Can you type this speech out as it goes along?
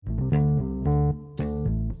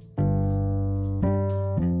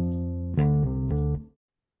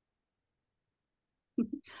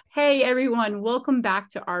Hey everyone, welcome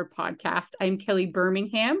back to our podcast. I'm Kelly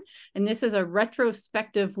Birmingham, and this is a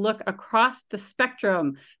retrospective look across the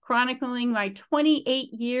spectrum, chronicling my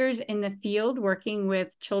 28 years in the field working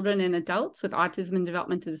with children and adults with autism and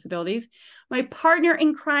developmental disabilities. My partner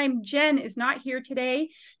in crime, Jen, is not here today.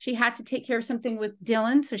 She had to take care of something with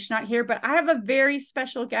Dylan, so she's not here, but I have a very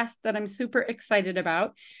special guest that I'm super excited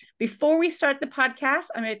about. Before we start the podcast,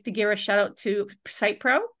 I'm going to give a shout out to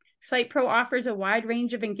SitePro. SitePro offers a wide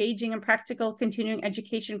range of engaging and practical continuing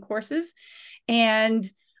education courses, and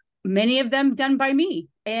many of them done by me.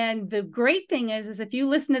 And the great thing is if you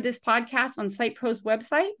listen to this podcast on SitePro's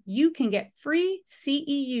website, you can get free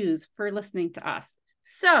CEUs for listening to us.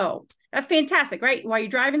 So that's fantastic, right? While you're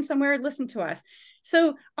driving somewhere, listen to us.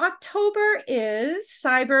 So October is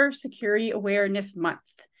Cybersecurity Awareness Month.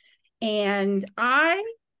 And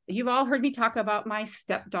you've all heard me talk about my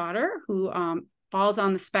stepdaughter who falls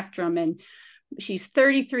on the spectrum, and she's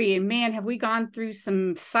 33, and man, have we gone through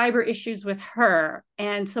some cyber issues with her.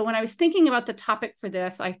 And so when I was thinking about the topic for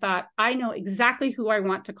this, I thought, I know exactly who I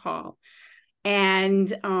want to call.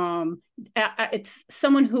 And it's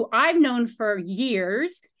someone who I've known for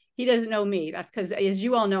years. He doesn't know me. That's because, as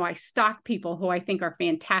you all know, I stalk people who I think are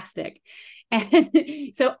fantastic.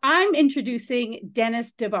 And so I'm introducing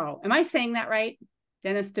Dennis DeBow. Am I saying that right?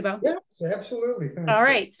 Dennis DeBow? Yes, absolutely. Thanks. All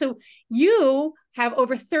right. So you have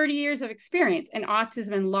over 30 years of experience in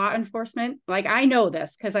autism and law enforcement. Like, I know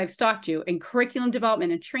this because I've stalked you in curriculum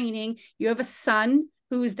development and training. You have a son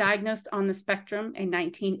who was diagnosed on the spectrum in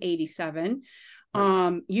 1987.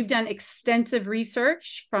 You've done extensive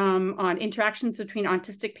research on interactions between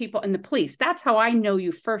autistic people and the police. That's how I know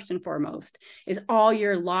you first and foremost, is all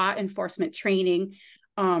your law enforcement training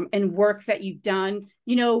and work that you've done.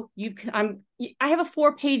 You know, I have a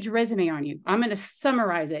 4-page resume on you. I'm going to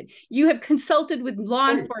summarize it. You have consulted with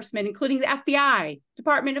law enforcement, including the FBI,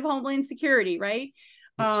 Department of Homeland Security, right?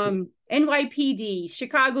 NYPD,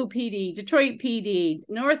 Chicago PD, Detroit PD,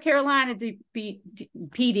 North Carolina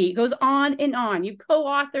PD. It goes on and on. You've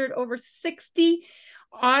co-authored over 60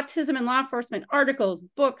 autism and law enforcement articles,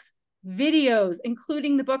 books, videos,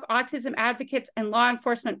 including the book Autism Advocates and Law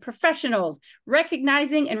Enforcement Professionals,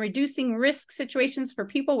 Recognizing and Reducing Risk Situations for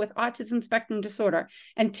People with Autism Spectrum Disorder,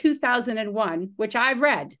 and 2001, which I've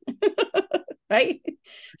read. Right?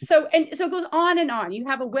 So it goes on and on. You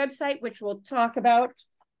have a website, which we'll talk about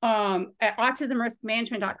at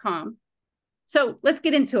autismriskmanagement.com. So let's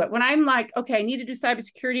get into it. When I'm like, okay, I need to do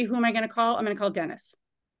cybersecurity, who am I going to call? I'm going to call Dennis.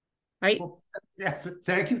 Right? Well, yeah,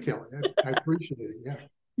 thank you, Kelly. I appreciate it. Yeah.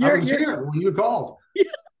 I was here when you called.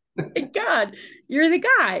 Thank God, you're the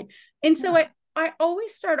guy. And so I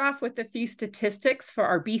always start off with a few statistics for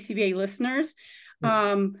our BCBA listeners.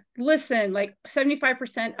 Listen, like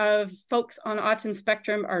 75% of folks on autism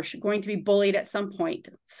spectrum are going to be bullied at some point,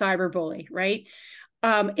 cyberbully, right?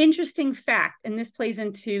 Interesting fact, and this plays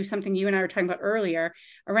into something you and I were talking about earlier,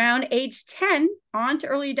 around age 10 on to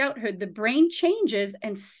early adulthood, the brain changes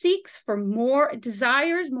and seeks for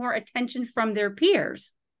desires more attention from their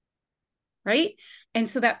peers. Right. And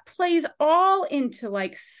so that plays all into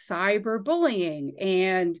like cyberbullying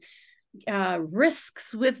and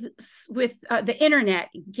risks with the internet,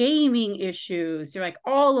 gaming issues. You're like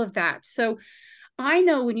all of that. So I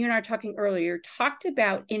know when you and I were talking earlier, talked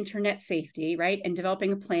about internet safety, right? And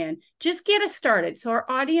developing a plan. Just get us started. So our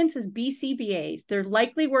audience is BCBAs. They're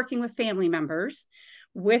likely working with family members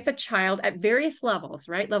with a child at various levels,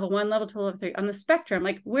 right? Level 1, level 2, level 3 on the spectrum.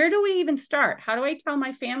 Like, where do we even start? How do I tell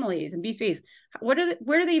my families and BCBAs? Where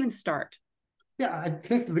do they even start? Yeah, I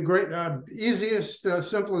think the great, easiest,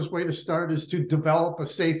 simplest way to start is to develop a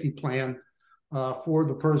safety plan for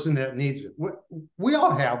the person that needs it. We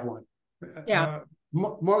all have one. Yeah.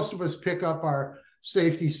 Most of us pick up our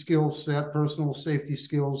safety skill set, personal safety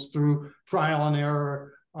skills through trial and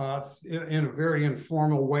error in a very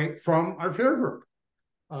informal way from our peer group.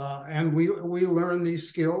 And we learn these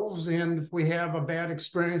skills, and if we have a bad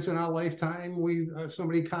experience in our lifetime,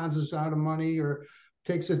 somebody cons us out of money or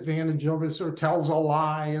takes advantage of us or tells a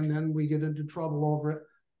lie, and then we get into trouble over it.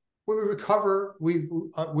 We recover, we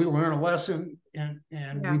learn a lesson, and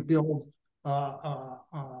we build a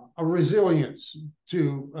resilience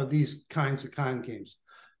to these kinds of con games.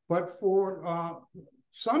 But for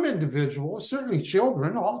some individuals, certainly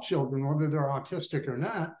children, all children, whether they're autistic or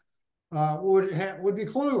not, would be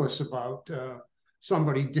clueless about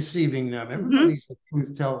somebody deceiving them. Everybody's a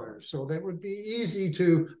truth teller, so that would be easy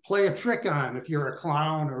to play a trick on if you're a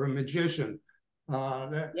clown or a magician.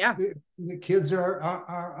 The kids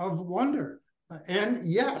are of wonder. And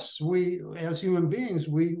yes, we, as human beings,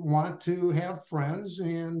 we want to have friends,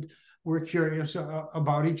 and we're curious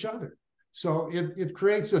about each other. So it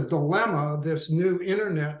creates a dilemma, this new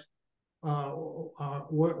internet.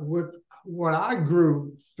 What I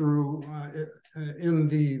grew through in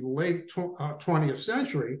the late 20th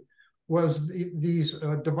century was these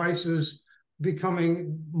devices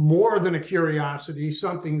becoming more than a curiosity,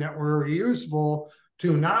 something that were useful,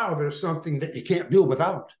 to now there's something that you can't do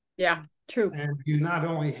without. Yeah, true. And you not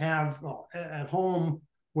only have at home,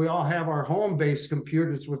 we all have our home-based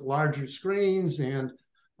computers with larger screens and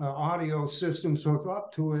audio systems hook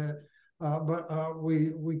up to it, but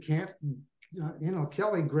we can't,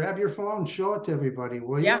 Kelly, grab your phone, show it to everybody,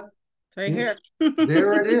 will Yeah, you? right Yes, here.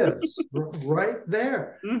 there it is, right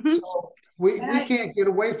there. Mm-hmm. So we can't get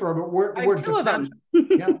away from it. I have We're two of them.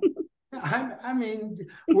 dependent. Yeah. I mean,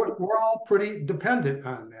 we're all pretty dependent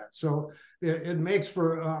on that. So it makes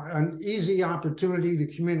for an easy opportunity to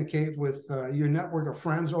communicate with your network of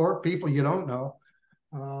friends or people you don't know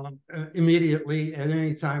immediately at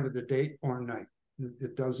any time of the day or night.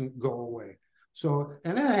 It doesn't go away. So,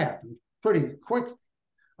 and that happened pretty quickly.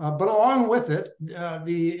 But along with it,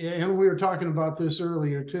 and we were talking about this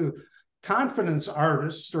earlier too, confidence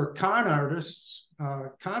artists or con artists,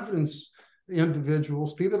 confidence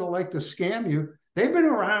individuals, people that like to scam you, they've been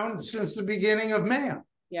around since the beginning of man.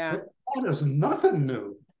 Yeah. That is nothing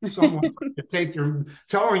new. Someone to take your,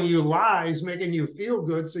 telling you lies, making you feel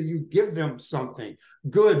good, so you give them something,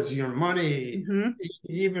 goods, your money,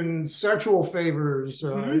 even sexual favors.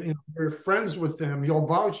 You're friends with them, you'll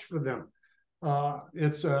vouch for them.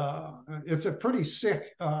 It's a pretty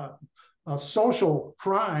sick social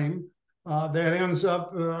crime that ends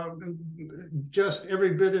up just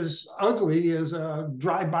every bit as ugly as a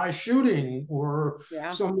drive-by shooting, or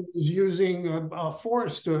someone is using a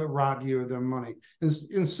force to rob you of their money.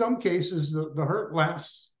 In some cases, the hurt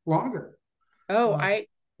lasts longer. Oh, I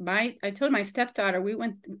told my stepdaughter, we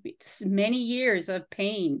went through many years of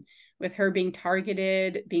pain with her being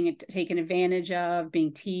targeted, being taken advantage of,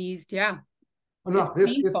 being teased. Yeah. No,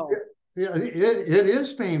 it's painful. It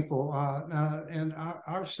is painful. And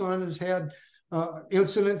our son has had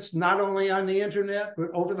incidents not only on the internet, but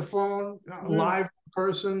over the phone, live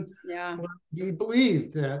person. Yeah. He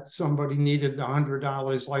believed that somebody needed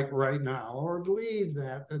 $100 like right now, or believed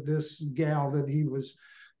that this gal that he was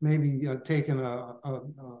maybe taking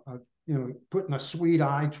putting a sweet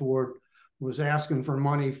eye toward was asking for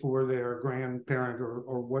money for their grandparent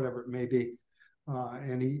or whatever it may be.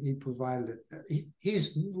 And he provided it.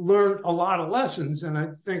 He's learned a lot of lessons, and I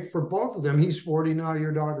think for both of them, he's 40 now,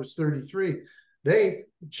 your daughter's 33. They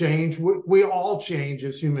change. We all change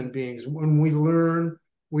as human beings. When we learn,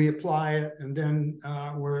 we apply it, and then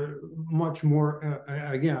we're much more,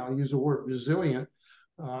 again, I'll use the word resilient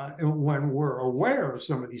when we're aware of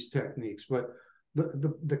some of these techniques. But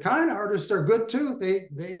the kind artists are good too. They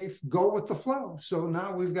go with the flow. So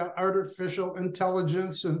now we've got artificial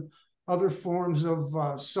intelligence and other forms of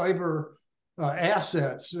cyber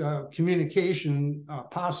assets, communication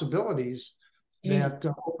possibilities that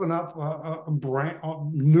open up a brand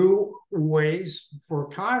new ways for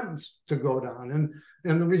cons to go down,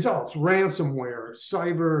 and the results: ransomware,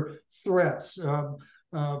 cyber threats,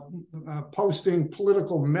 posting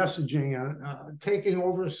political messaging, taking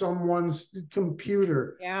over someone's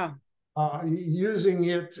computer. Yeah. Using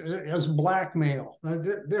it as blackmail.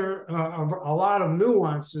 There are a lot of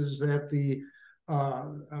nuances that the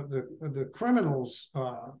criminals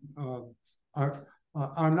are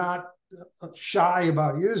not shy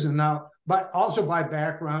about using now. But also by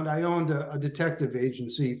background, I owned a detective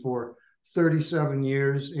agency for 37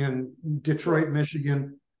 years in Detroit,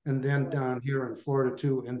 Michigan, and then down here in Florida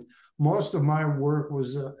too. And most of my work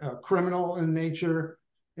was criminal in nature.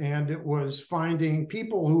 And it was finding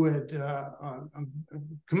people who had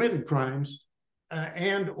committed crimes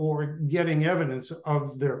and or getting evidence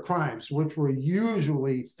of their crimes, which were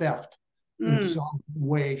usually theft in some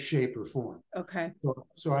way, shape, or form. Okay.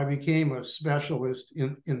 So I became a specialist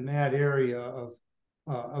in that area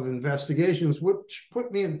of investigations, which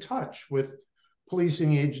put me in touch with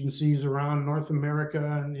policing agencies around North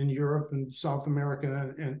America and in Europe and South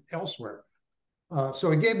America and elsewhere.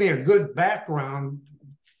 So it gave me a good background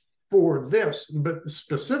for this, but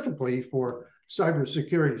specifically for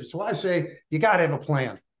cybersecurity. So I say you got to have a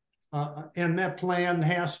plan. And that plan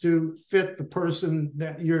has to fit the person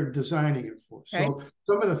that you're designing it for. Okay. So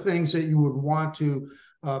some of the things that you would want to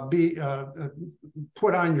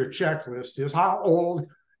put on your checklist is: how old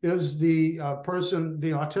is the person,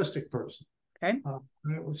 the autistic person? Okay.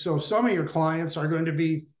 So some of your clients are going to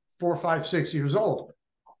be 4, 5, 6 years old.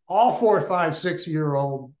 All 4, 5,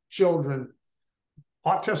 6-year-old children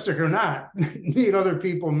autistic or not, need other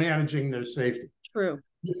people managing their safety. True.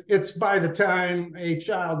 It's by the time a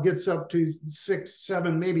child gets up to 6,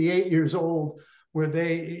 7, maybe 8 years old, where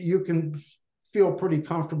you can feel pretty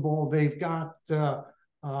comfortable. They've got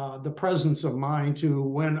the presence of mind to,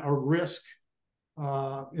 when a risk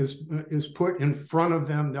is put in front of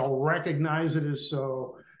them, they'll recognize it as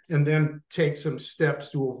so, and then take some steps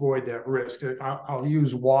to avoid that risk. I'll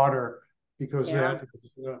use water because that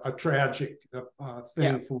is a tragic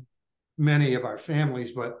thing for many of our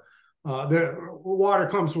families, but the water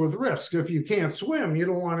comes with risks. If you can't swim, you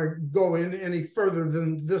don't want to go in any further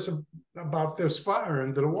than about this far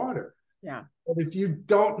into the water. Yeah. But if you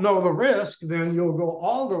don't know the risk, then you'll go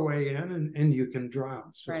all the way in and you can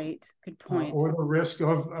drown. So, right. Good point. Or the risk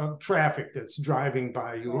of traffic that's driving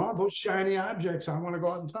by you. Right. Oh, those shiny objects, I want to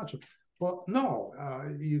go out and touch them. Well, no,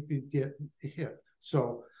 you could get hit.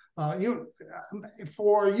 So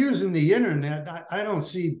for using the internet, I don't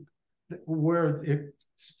see where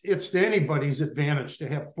it's to anybody's advantage to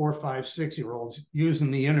have 4, 5, 6-year-olds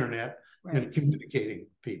using the internet and communicating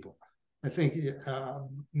with people. I think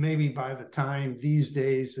maybe by the time these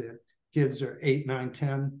days that kids are 8, 9,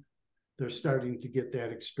 10, they're starting to get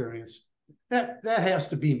that experience. That has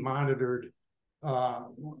to be monitored,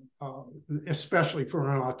 especially for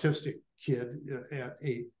an autistic kid at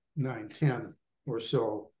 8, 9, 10 or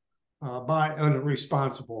so, by a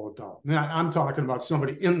responsible adult. Now, I'm talking about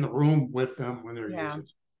somebody in the room with them when they're using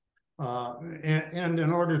it. And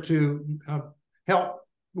in order to help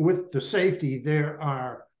with the safety, there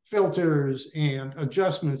are filters and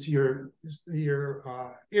adjustments your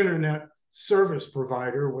internet service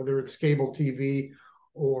provider, whether it's cable TV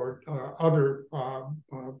or other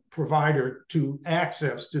provider to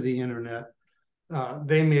access to the internet,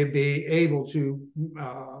 they may be able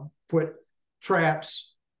to put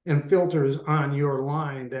traps and filters on your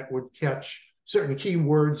line that would catch certain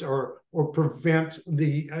keywords or prevent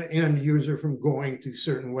the end user from going to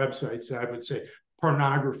certain websites. I would say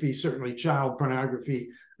pornography, certainly child pornography,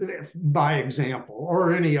 by example,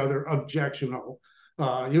 or any other objectionable.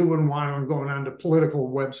 You wouldn't want them going on to political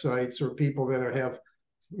websites or people that have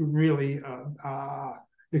really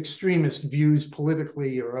extremist views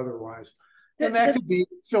politically or otherwise. And that could be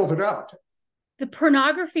filtered out. The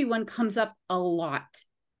pornography one comes up a lot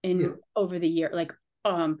over the year, like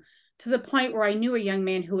to the point where I knew a young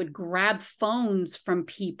man who would grab phones from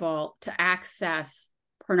people to access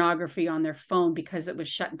pornography on their phone because it was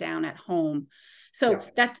shut down at home. So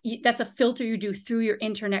that's a filter you do through your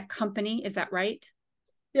internet company. Is that right?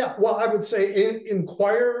 Yeah. Well, I would say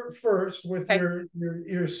inquire first with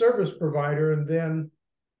your service provider, and then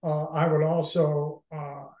I would also,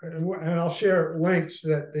 and I'll share links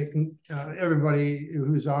that they can, everybody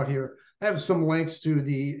who's out here, have some links to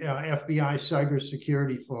the FBI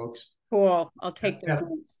cybersecurity folks. Cool. I'll take those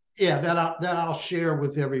links. Yeah, that I'll share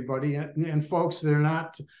with everybody, and folks, they're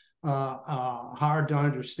not hard to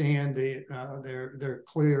understand. They're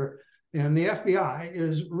clear, and the FBI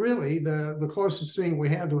is really the closest thing we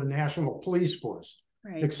have to a national police force.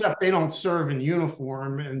 Right. Except they don't serve in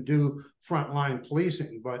uniform and do frontline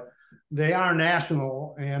policing, but they are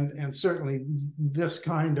national, and certainly this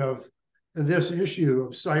issue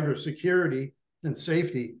of cybersecurity and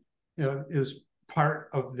safety is part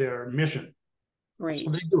of their mission. Right. So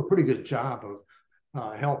they do a pretty good job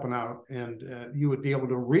of helping out, and you would be able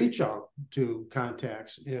to reach out to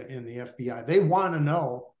contacts in the FBI. They want to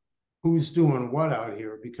know who's doing what out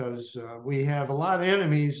here, because we have a lot of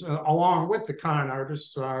enemies, along with the con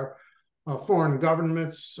artists, are foreign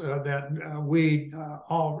governments that we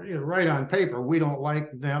all, right on paper, we don't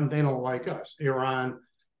like them, they don't like us. Iran,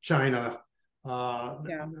 China, I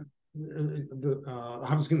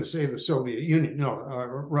was going to say the Soviet Union, no,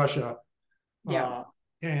 Russia.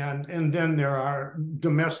 And then there are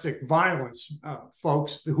domestic violence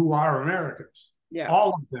folks who are Americans. Yeah.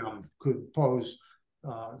 All of them could pose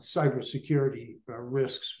cybersecurity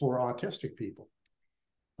risks for autistic people.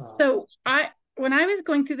 So when I was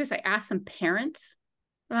going through this, I asked some parents,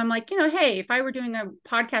 and I'm like, hey, if I were doing a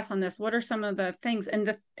podcast on this, what are some of the things? And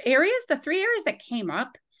the 3 areas that came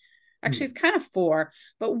up, actually it's kind of 4,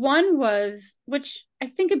 but one was, which I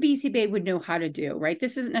think a BCBA would know how to do, right?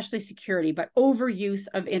 This isn't necessarily security, but overuse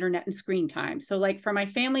of internet and screen time. So like for my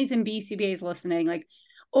families and BCBAs listening, like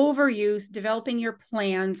overuse, developing your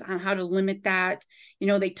plans on how to limit that.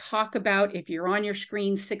 They talk about if you're on your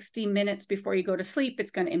screen 60 minutes before you go to sleep,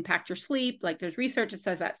 it's going to impact your sleep. Like there's research that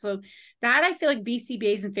says that. So that I feel like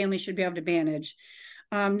BCBAs and families should be able to manage.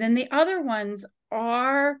 Then the other ones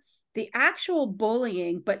are the actual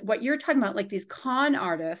bullying, but what you're talking about, like these con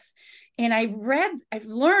artists. And I've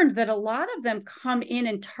learned that a lot of them come in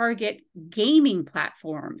and target gaming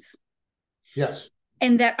platforms. Yes.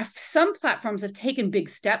 And that some platforms have taken big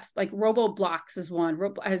steps, like Roblox is one.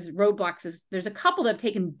 There's a couple that have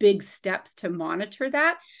taken big steps to monitor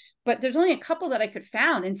that, but there's only a couple that I could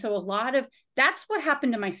found. And so that's what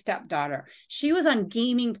happened to my stepdaughter. She was on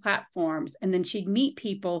gaming platforms, and then she'd meet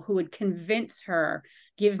people who would convince her,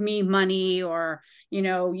 give me money, or,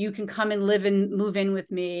 you can come and move in with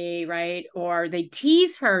me, right? Or they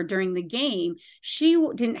tease her during the game. She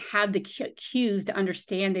didn't have the cues to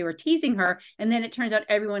understand they were teasing her. And then it turns out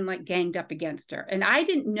everyone like ganged up against her. And I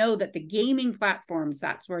didn't know that the gaming platforms,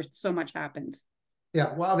 that's where so much happens.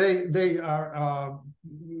 Yeah, well, they are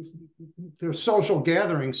they're social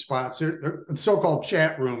gathering spots. They're so-called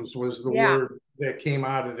chat rooms was the word that came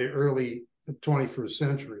out of the early 21st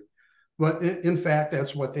century. But in fact,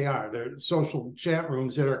 that's what they are. They're social chat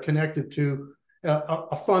rooms that are connected to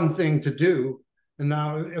a fun thing to do. And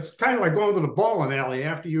now it's kind of like going to the bowling alley.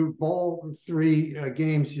 After you bowl 3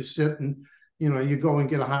 games, you sit and you go and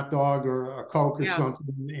get a hot dog or a Coke or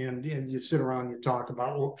something, and you sit around, you talk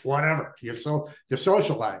about whatever. You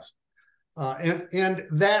socialize. And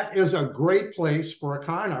that is a great place for a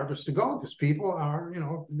con artist to go, because people are,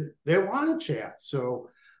 they want to chat. So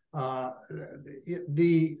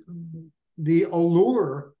the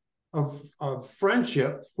allure of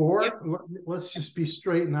friendship for, let's just be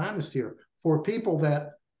straight and honest here, for people that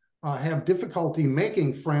have difficulty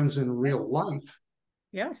making friends in real life.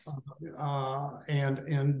 Yes.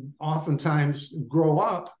 And oftentimes grow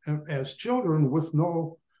up as children with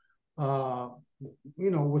no,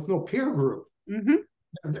 with no peer group. Mm-hmm.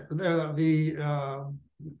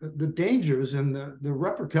 The dangers and the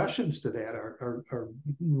repercussions to that are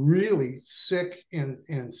really sick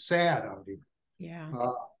and sad of you. Yeah.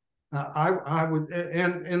 I would,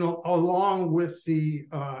 and along with the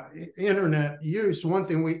internet use, one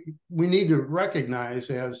thing we need to recognize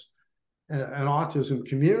as an autism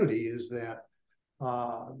community is that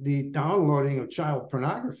the downloading of child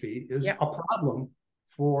pornography is a problem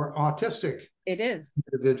for autistic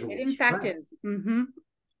individuals. It in fact is. Mm-hmm.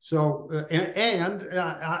 So,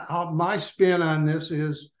 my spin on this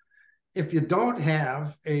is, if you don't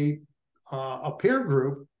have a peer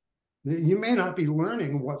group, you may not be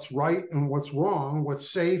learning what's right and what's wrong, what's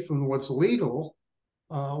safe and what's legal,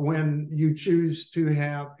 when you choose to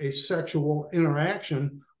have a sexual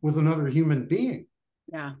interaction with another human being.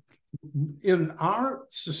 Yeah. In our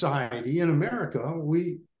society, in America,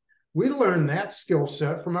 we learn that skill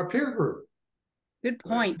set from our peer group. Good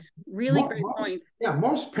point. Really great point. Yeah,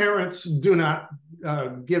 most parents do not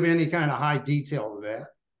give any kind of high detail to that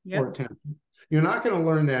or attention. You're not going to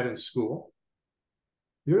learn that in school.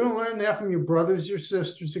 You're going to learn that from your brothers, your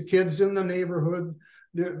sisters, the kids in the neighborhood,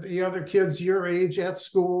 the other kids your age at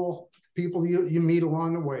school, people you meet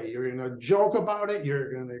along the way. You're going to joke about it.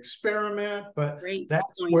 You're going to experiment, but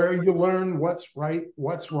that's where you learn what's right,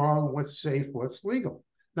 what's wrong, what's safe, what's legal.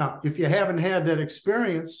 Now, if you haven't had that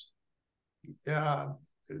experience,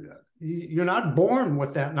 you're not born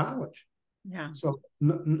with that knowledge. Yeah. So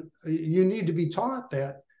you need to be taught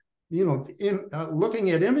that,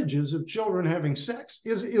 looking at images of children having sex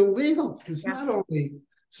is illegal. It's not only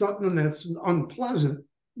something that's unpleasant,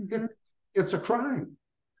 mm-hmm. It's a crime.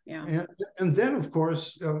 Yeah. And then, of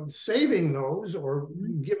course, saving those or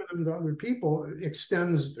mm-hmm. giving them to other people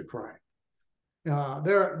extends the crime.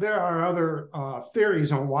 There are other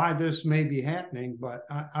theories on why this may be happening, but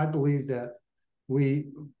I believe that we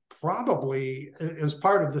probably, as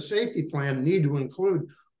part of the safety plan, need to include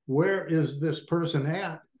where is this person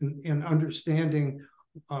at in understanding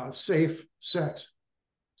safe sex,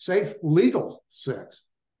 safe legal sex.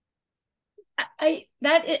 I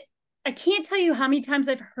can't tell you how many times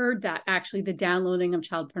I've heard that, actually, the downloading of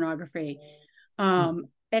child pornography.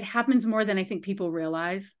 It happens more than I think people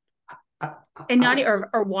realize. And not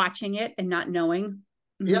or watching it and not knowing.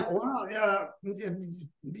 Yeah, well,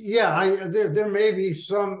 there may be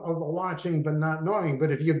some of the watching but not knowing.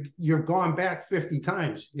 But if you've gone back 50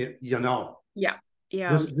 times, you know. Yeah.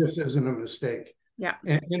 This isn't a mistake. Yeah.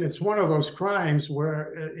 And it's one of those crimes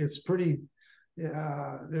where it's pretty.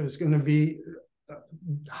 There's going to be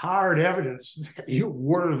hard evidence that you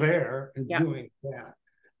were there and doing that.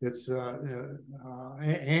 It's and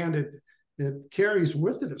it carries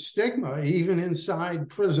with it a stigma, even inside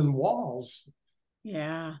prison walls.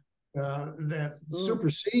 Yeah. That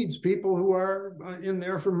supersedes people who are in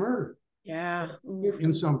there for murder. Yeah.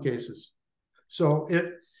 In some cases. So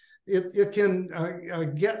it can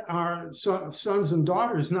get our sons and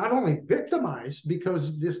daughters not only victimized,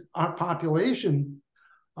 because our population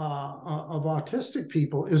of autistic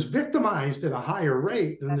people is victimized at a higher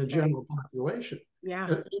rate than the general population. Yeah.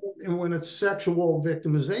 And when it's sexual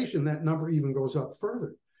victimization, that number even goes up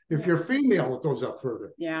further. If you're female, it goes up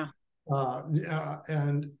further. Yeah.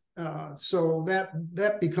 So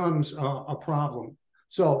that becomes a problem.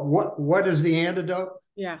 So what is the antidote?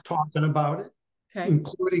 Yeah. Talking about it, okay.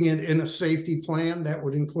 Including it in a safety plan that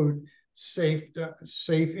would include safe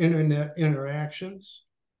internet interactions,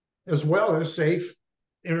 as well as safe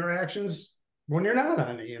interactions when you're not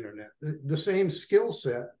on the internet. The same skill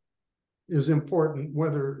set is important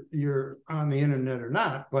whether you're on the internet or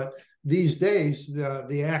not. But these days,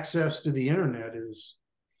 the access to the internet is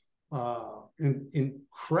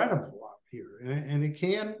incredible out here, and it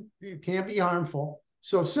can be harmful.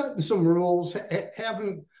 So setting some rules,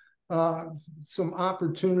 having some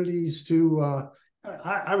opportunities to,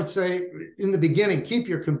 I would say in the beginning, keep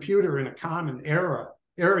your computer in a common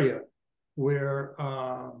area where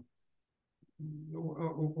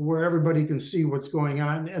everybody can see what's going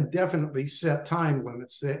on, and definitely set time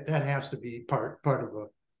limits. That has to be part of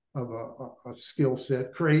a skill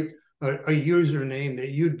set. Create a username that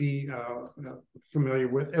you'd be familiar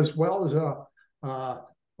with, as well as a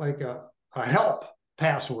help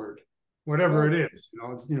password, whatever it is.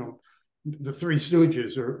 It's the Three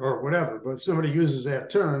Stooges or whatever. But if somebody uses that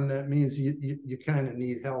term, that means you kind of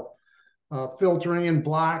need help. Filtering and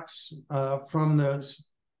blocks from the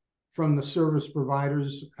service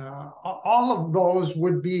providers, all of those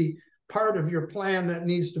would be part of your plan that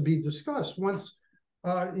needs to be discussed once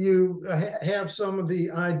you have some of the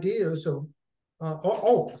ideas of,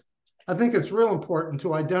 I think it's real important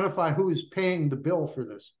to identify who is paying the bill for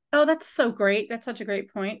this. Oh, that's so great. That's such a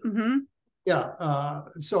great point. Mm-hmm. Yeah.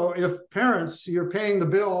 So if parents, you're paying the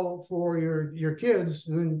bill for your kids,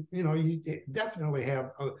 then, you definitely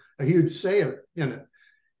have a huge say in it.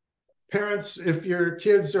 Parents, if your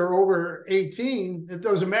kids are over 18, it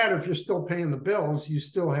doesn't matter if you're still paying the bills, you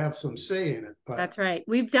still have some say in it. But that's right.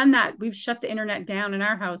 We've done that. We've shut the internet down in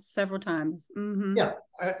our house several times. Mm-hmm. Yeah.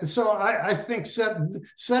 So I think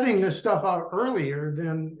setting this stuff out earlier,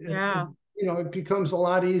 then it becomes a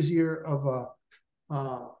lot easier of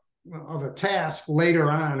a task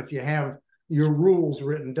later on if you have your rules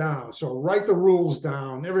written down. So write the rules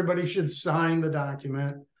down. Everybody should sign the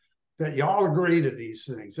document that you all agree to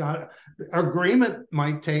these things. Agreement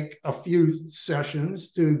might take a few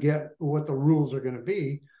sessions to get what the rules are going to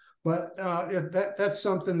be, but that's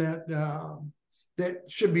something that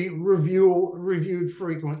should be reviewed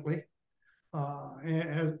frequently,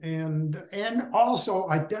 and also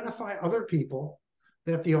identify other people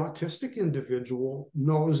that the autistic individual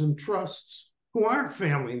knows and trusts, who aren't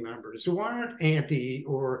family members, who aren't auntie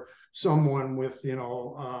or someone with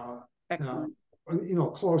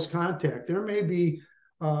close contact. There may be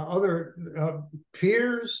other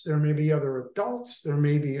peers, there may be other adults, there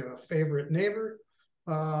may be a favorite neighbor,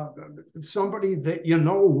 somebody that you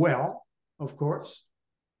know well, of course,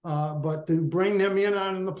 but to bring them in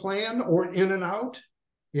on the plan or in and out,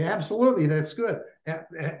 yeah, absolutely, that's good.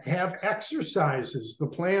 Have exercises. The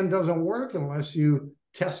plan doesn't work unless you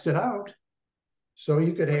test it out. So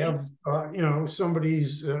you could have,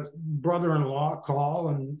 somebody's brother-in-law call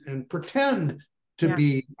and pretend to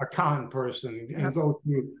be a con person and go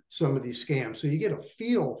through some of these scams. So you get a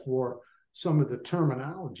feel for some of the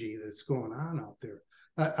terminology that's going on out there.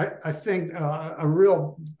 I think a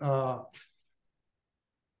real,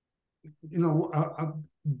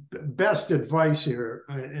 best advice here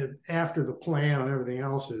after the plan and everything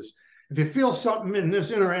else is, if you feel something in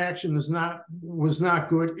this interaction was not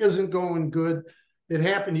good, isn't going good, it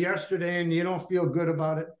happened yesterday and you don't feel good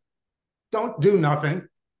about it, don't do nothing.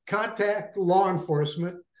 Contact law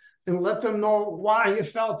enforcement and let them know why you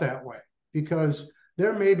felt that way, because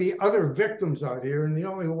there may be other victims out here, and the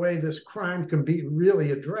only way this crime can be really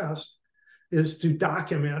addressed is to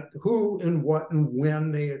document who and what and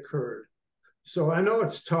when they occurred. So I know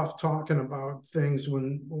it's tough talking about things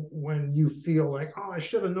when you feel like, oh, I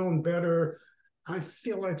should have known better. I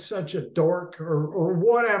feel like such a dork or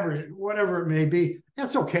whatever it may be.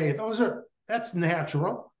 That's okay. That's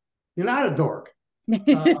natural. You're not a dork.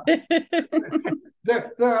 There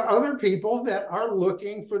are other people that are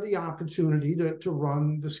looking for the opportunity to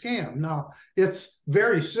run the scam. Now, it's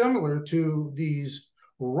very similar to these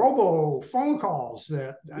robo phone calls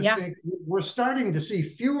that I think we're starting to see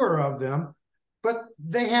fewer of them, but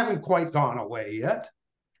they haven't quite gone away yet.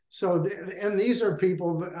 So, and these are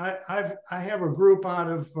people that I have a group out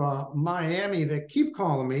of Miami that keep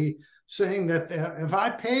calling me saying that if I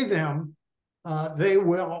pay them, they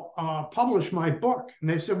will publish my book. And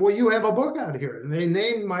they said, well, you have a book out here. And they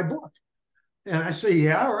named my book. And I say,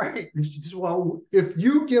 yeah, right. And she says, well, if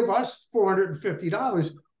you give us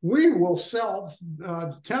 $450, we will sell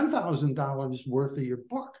 $10,000 worth of your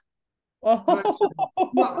book. And I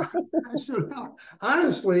said, well,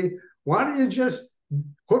 honestly, why don't you just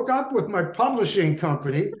hook up with my publishing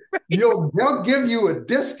company? They'll give you a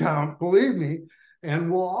discount, believe me,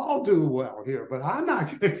 and we'll all do well here. But I'm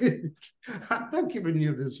not giving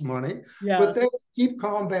you this money. Yeah. But they keep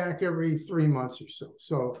calling back every 3 months or so.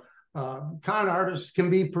 So con artists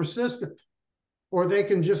can be persistent, or they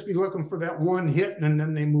can just be looking for that one hit and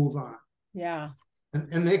then they move on. Yeah.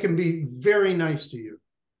 And they can be very nice to you.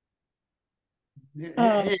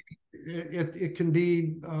 It can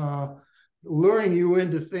be luring you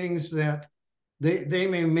into things that they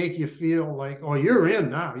may make you feel like, oh, you're in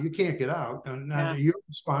now, you can't get out, and now you're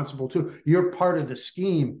responsible too. You're part of the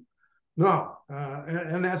scheme. No,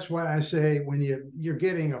 and that's why I say when you're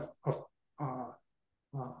getting a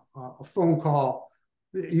phone call,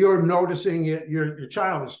 you're noticing it. Your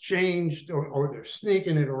child has changed, or they're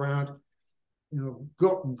sneaking it around.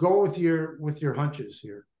 Go with your hunches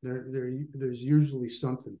here. There's usually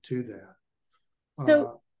something to that.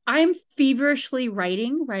 So I'm feverishly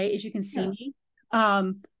writing, right, as you can see me.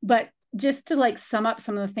 But just to like sum up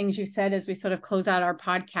some of the things you said as we sort of close out our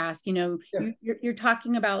podcast, you're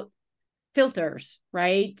talking about filters,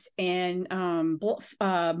 right, and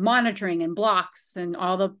monitoring and blocks and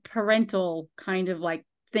all the parental kind of like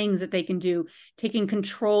things that they can do, taking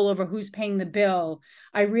control over who's paying the bill.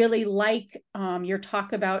 I really like your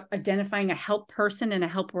talk about identifying a help person and a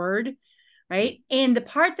help word, right? And the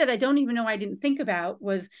part that I don't even know I didn't think about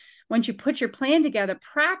was once you put your plan together,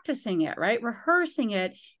 practicing it, right? Rehearsing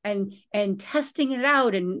it and testing it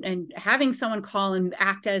out and having someone call and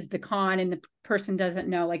act as the con and the person doesn't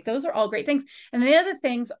know. Like those are all great things. And the other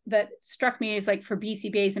things that struck me is like for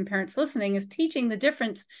BCBAs and parents listening is teaching the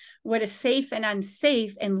difference what is safe and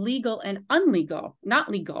unsafe and legal and unlegal, not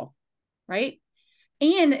legal, right?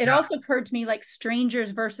 And it also occurred to me like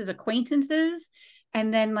strangers versus acquaintances,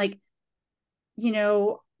 and then like,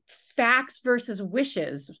 facts versus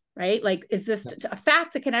wishes, right? Like, is this a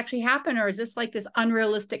fact that can actually happen, or is this like this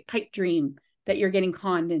unrealistic pipe dream that you're getting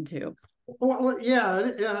conned into? Well, yeah,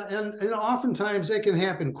 and oftentimes they can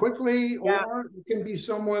happen quickly, or it can be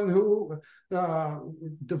someone who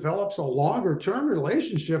develops a longer term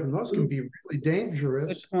relationship, and those can be really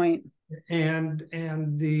dangerous. Good point. And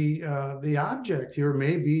the object here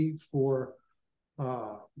may be for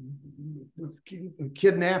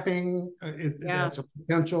kidnapping. That's a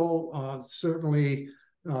potential. Certainly,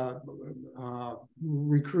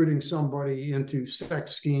 recruiting somebody into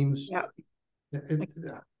sex schemes. Yeah.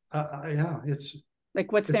 It's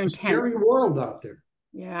like what's their intent? Scary world out there.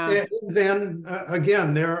 Yeah. And then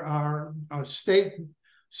again, there are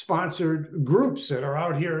state-sponsored groups that are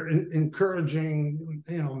out here encouraging,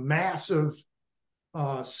 massive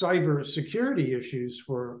cyber security issues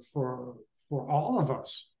for all of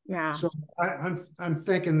us. Yeah. So I'm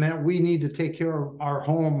thinking that we need to take care of our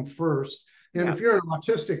home first. And if you're an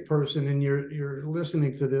autistic person and you're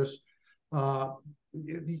listening to this,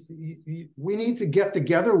 we need to get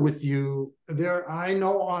together with you. I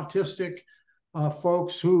know autistic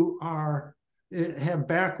folks who have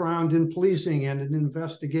background in policing and in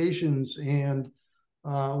investigations, and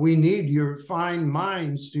we need your fine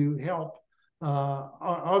minds to help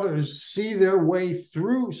others see their way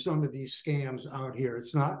through some of these scams out here.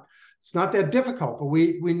 It's not that difficult, but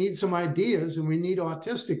we need some ideas, and we need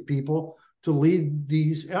autistic people to lead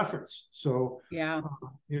these efforts. So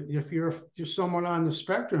if you're someone on the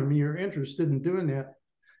spectrum and you're interested in doing that,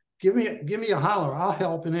 give me a holler. I'll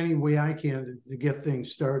help in any way I can to get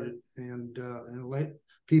things started and let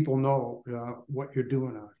people know what you're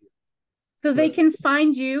doing out here. So they can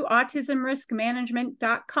find you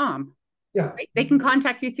autismriskmanagement.com. Yeah. Right? They can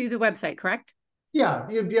contact you through the website, correct? Yeah,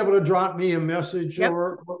 you'd be able to drop me a message,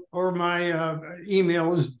 or my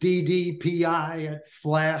email is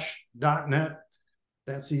ddpi@flash.net.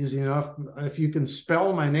 That's easy enough. If you can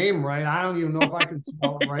spell my name right, I don't even know if I can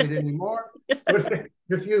spell it right anymore. But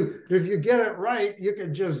if you get it right, you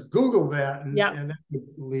can just Google that, and that would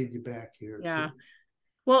lead you back here. Yeah.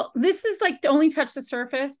 Well, this is like to only touch the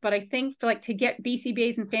surface, but I think to get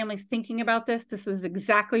BCBAs and families thinking about this is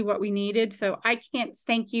exactly what we needed. So I can't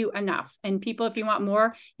thank you enough. And people, if you want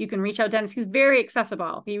more, you can reach out, Dennis. He's very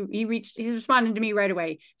accessible. He's responding to me right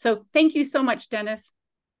away. So thank you so much, Dennis.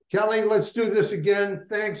 Kelly, let's do this again.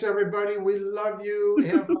 Thanks, everybody. We love you.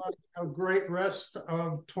 Have a great rest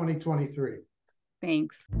of 2023.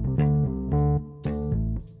 Thanks.